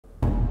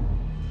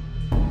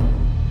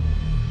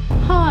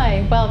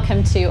Hi,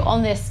 welcome to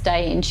On This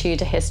Day in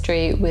Tudor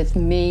History with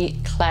me,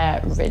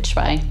 Claire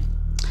Ridgway.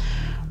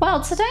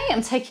 Well, today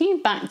I'm taking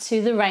you back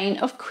to the reign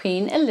of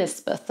Queen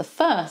Elizabeth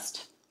I.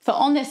 For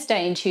On This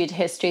Day in Tudor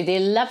History, the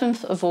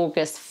 11th of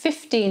August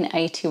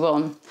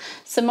 1581,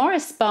 Sir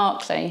Maurice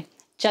Berkeley,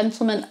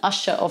 gentleman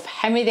usher of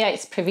Henry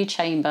VIII's Privy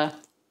Chamber,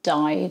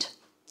 died.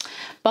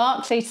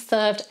 Berkeley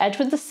served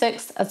Edward VI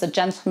as a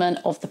gentleman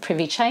of the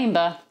Privy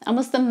Chamber and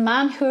was the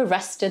man who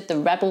arrested the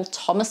rebel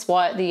Thomas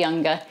Wyatt the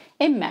Younger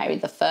in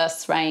Mary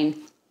I's reign.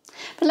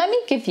 But let me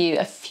give you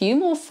a few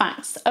more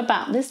facts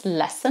about this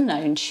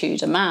lesser-known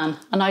Tudor man,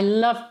 and I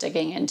love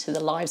digging into the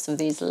lives of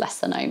these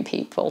lesser-known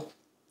people.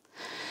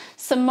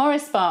 Sir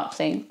Maurice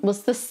Berkeley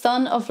was the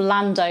son of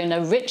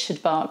landowner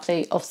Richard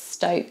Berkeley of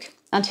Stoke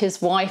and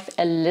his wife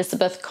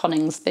Elizabeth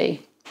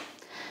Coningsby.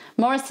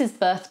 Maurice's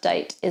birth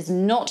date is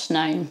not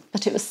known,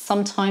 but it was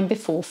sometime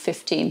before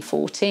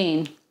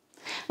 1514.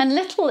 And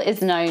little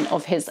is known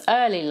of his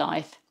early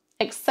life,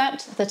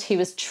 except that he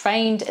was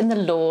trained in the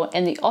law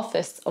in the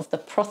office of the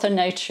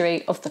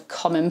Prothonotary of the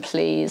Common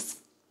Pleas.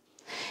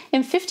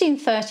 In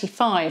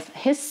 1535,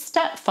 his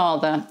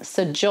stepfather,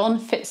 Sir John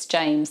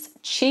Fitzjames,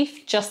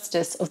 Chief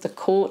Justice of the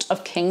Court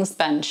of King's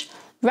Bench,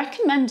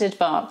 recommended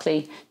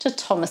Berkeley to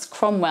Thomas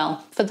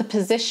Cromwell for the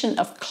position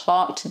of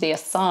Clerk to the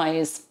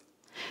Assize.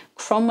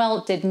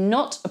 Cromwell did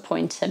not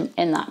appoint him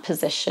in that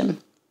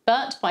position,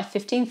 but by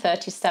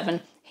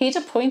 1537 he'd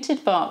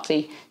appointed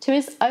Berkeley to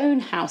his own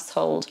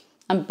household,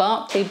 and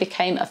Berkeley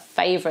became a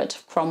favourite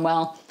of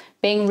Cromwell,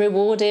 being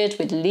rewarded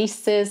with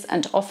leases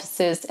and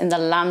offices in the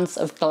lands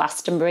of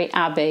Glastonbury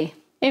Abbey.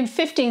 In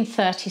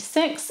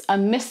 1536, a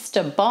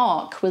Mr.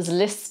 Bark was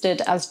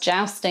listed as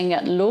jousting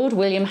at Lord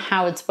William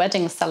Howard's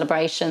wedding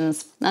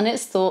celebrations, and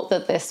it's thought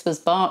that this was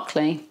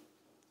Berkeley.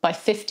 By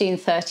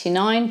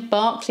 1539,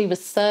 Berkeley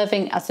was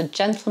serving as a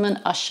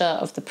gentleman usher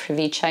of the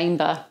Privy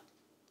Chamber.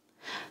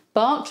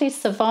 Berkeley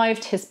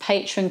survived his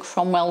patron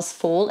Cromwell's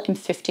fall in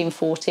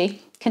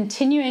 1540,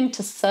 continuing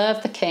to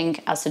serve the king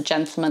as a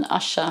gentleman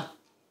usher.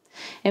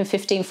 In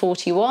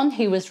 1541,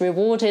 he was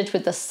rewarded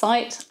with the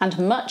site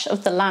and much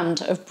of the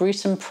land of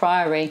Bruton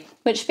Priory,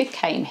 which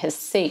became his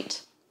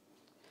seat.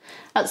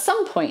 At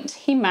some point,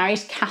 he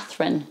married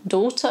Catherine,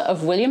 daughter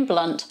of William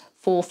Blount,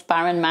 4th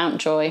Baron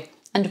Mountjoy,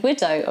 and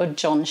widow of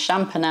John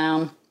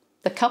Champernowne.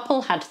 The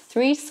couple had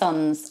 3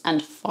 sons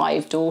and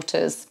 5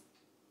 daughters.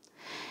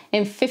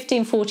 In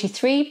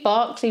 1543,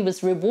 Berkeley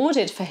was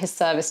rewarded for his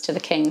service to the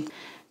king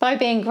by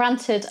being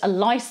granted a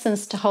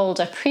licence to hold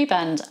a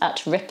prebend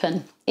at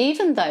Ripon,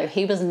 even though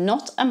he was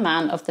not a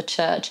man of the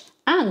church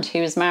and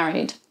he was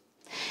married.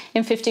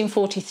 In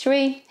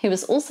 1543, he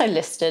was also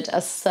listed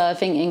as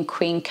serving in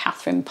Queen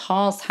Catherine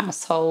Parr's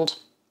household.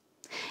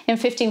 In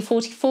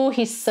 1544,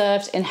 he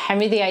served in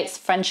Henry VIII's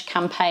French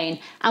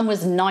campaign and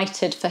was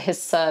knighted for his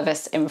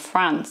service in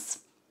France.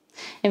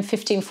 In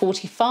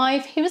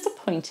 1545, he was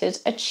appointed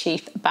a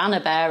chief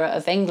banner-bearer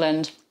of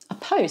England, a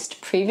post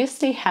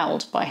previously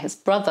held by his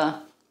brother.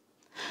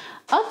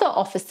 Other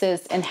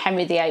offices in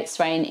Henry VIII's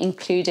reign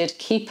included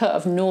Keeper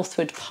of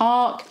Northwood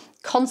Park,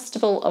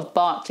 Constable of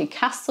Berkeley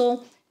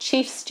Castle,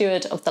 Chief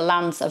Steward of the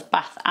lands of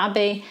Bath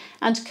Abbey,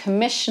 and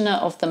Commissioner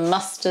of the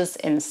Musters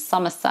in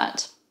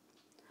Somerset.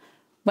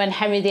 When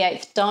Henry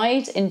VIII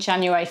died in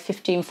January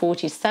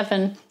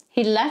 1547,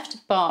 he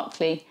left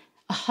Berkeley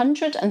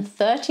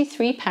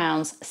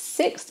 £133,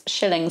 6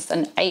 shillings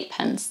and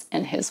 8pence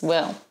in his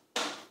will.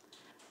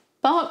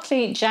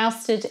 Berkeley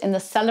jousted in the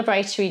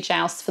celebratory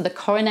joust for the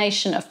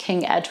coronation of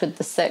King Edward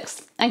VI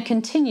and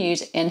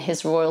continued in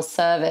his royal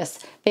service,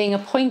 being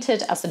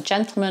appointed as a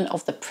gentleman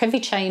of the Privy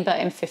Chamber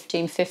in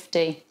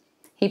 1550.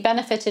 He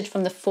benefited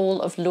from the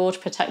fall of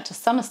Lord Protector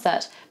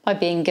Somerset by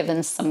being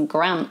given some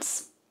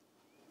grants.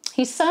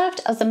 He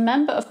served as a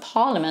Member of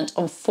Parliament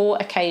on 4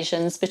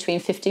 occasions between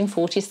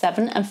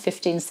 1547 and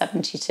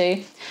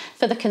 1572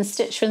 for the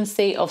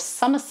constituency of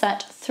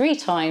Somerset 3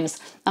 times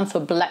and for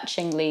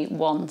Bletchingley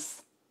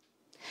once.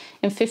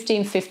 In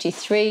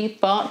 1553,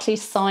 Berkeley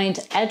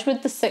signed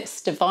Edward VI's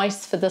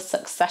device for the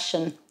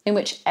succession, in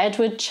which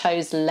Edward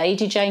chose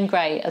Lady Jane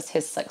Grey as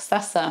his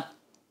successor,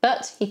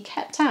 but he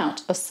kept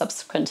out of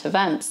subsequent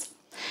events,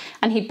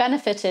 and he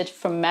benefited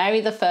from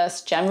Mary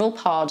I's general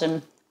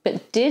pardon,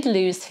 but did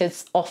lose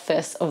his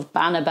office of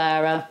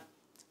banner-bearer.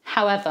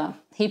 However,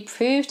 he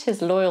proved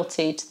his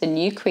loyalty to the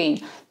new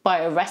queen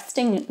by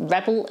arresting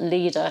rebel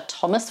leader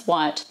Thomas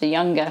Wyatt the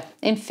Younger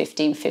in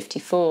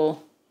 1554.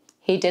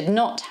 He did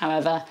not,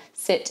 however,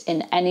 sit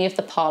in any of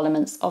the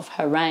parliaments of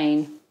her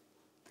reign.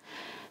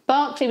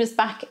 Berkeley was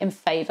back in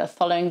favour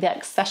following the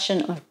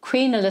accession of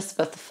Queen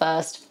Elizabeth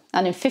I,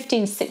 and in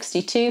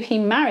 1562 he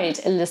married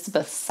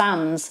Elizabeth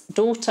Sands,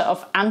 daughter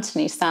of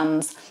Anthony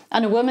Sands,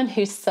 and a woman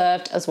who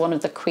served as one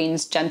of the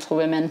Queen's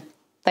gentlewomen.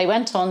 They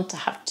went on to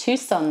have 2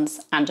 sons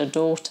and a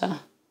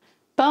daughter.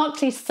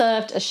 Berkeley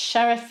served as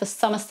Sheriff for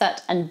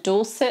Somerset and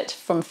Dorset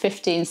from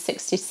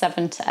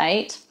 1567 to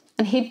 8,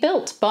 and he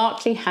built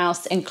Berkeley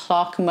House in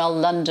Clerkenwell,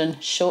 London,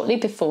 shortly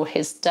before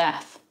his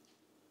death.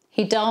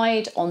 He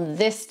died on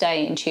this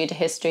day in Tudor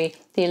history,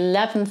 the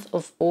 11th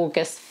of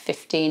August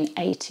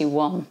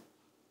 1581.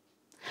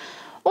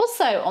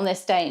 Also on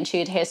this day in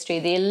Tudor history,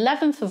 the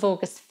 11th of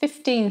August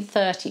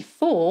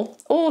 1534,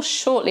 or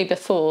shortly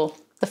before,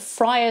 the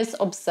friars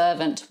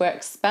observant were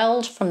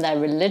expelled from their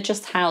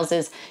religious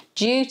houses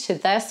due to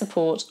their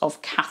support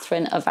of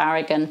Catherine of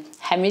Aragon,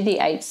 Henry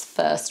VIII's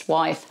first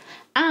wife,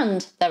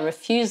 and their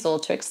refusal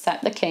to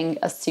accept the king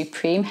as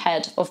supreme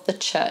head of the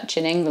church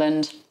in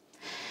England.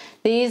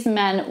 These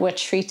men were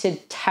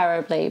treated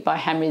terribly by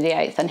Henry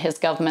VIII and his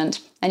government,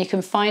 and you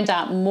can find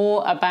out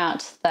more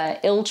about their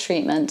ill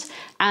treatment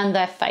and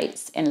their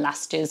fates in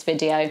last year's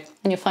video,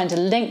 and you'll find a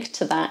link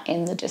to that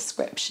in the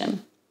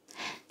description.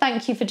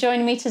 Thank you for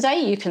joining me today.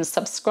 You can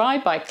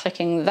subscribe by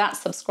clicking that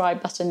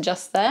subscribe button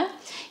just there.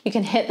 You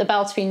can hit the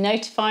bell to be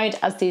notified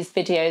as these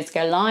videos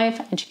go live,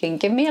 and you can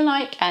give me a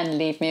like and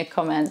leave me a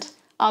comment.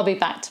 I'll be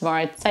back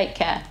tomorrow. Take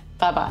care.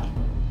 Bye-bye.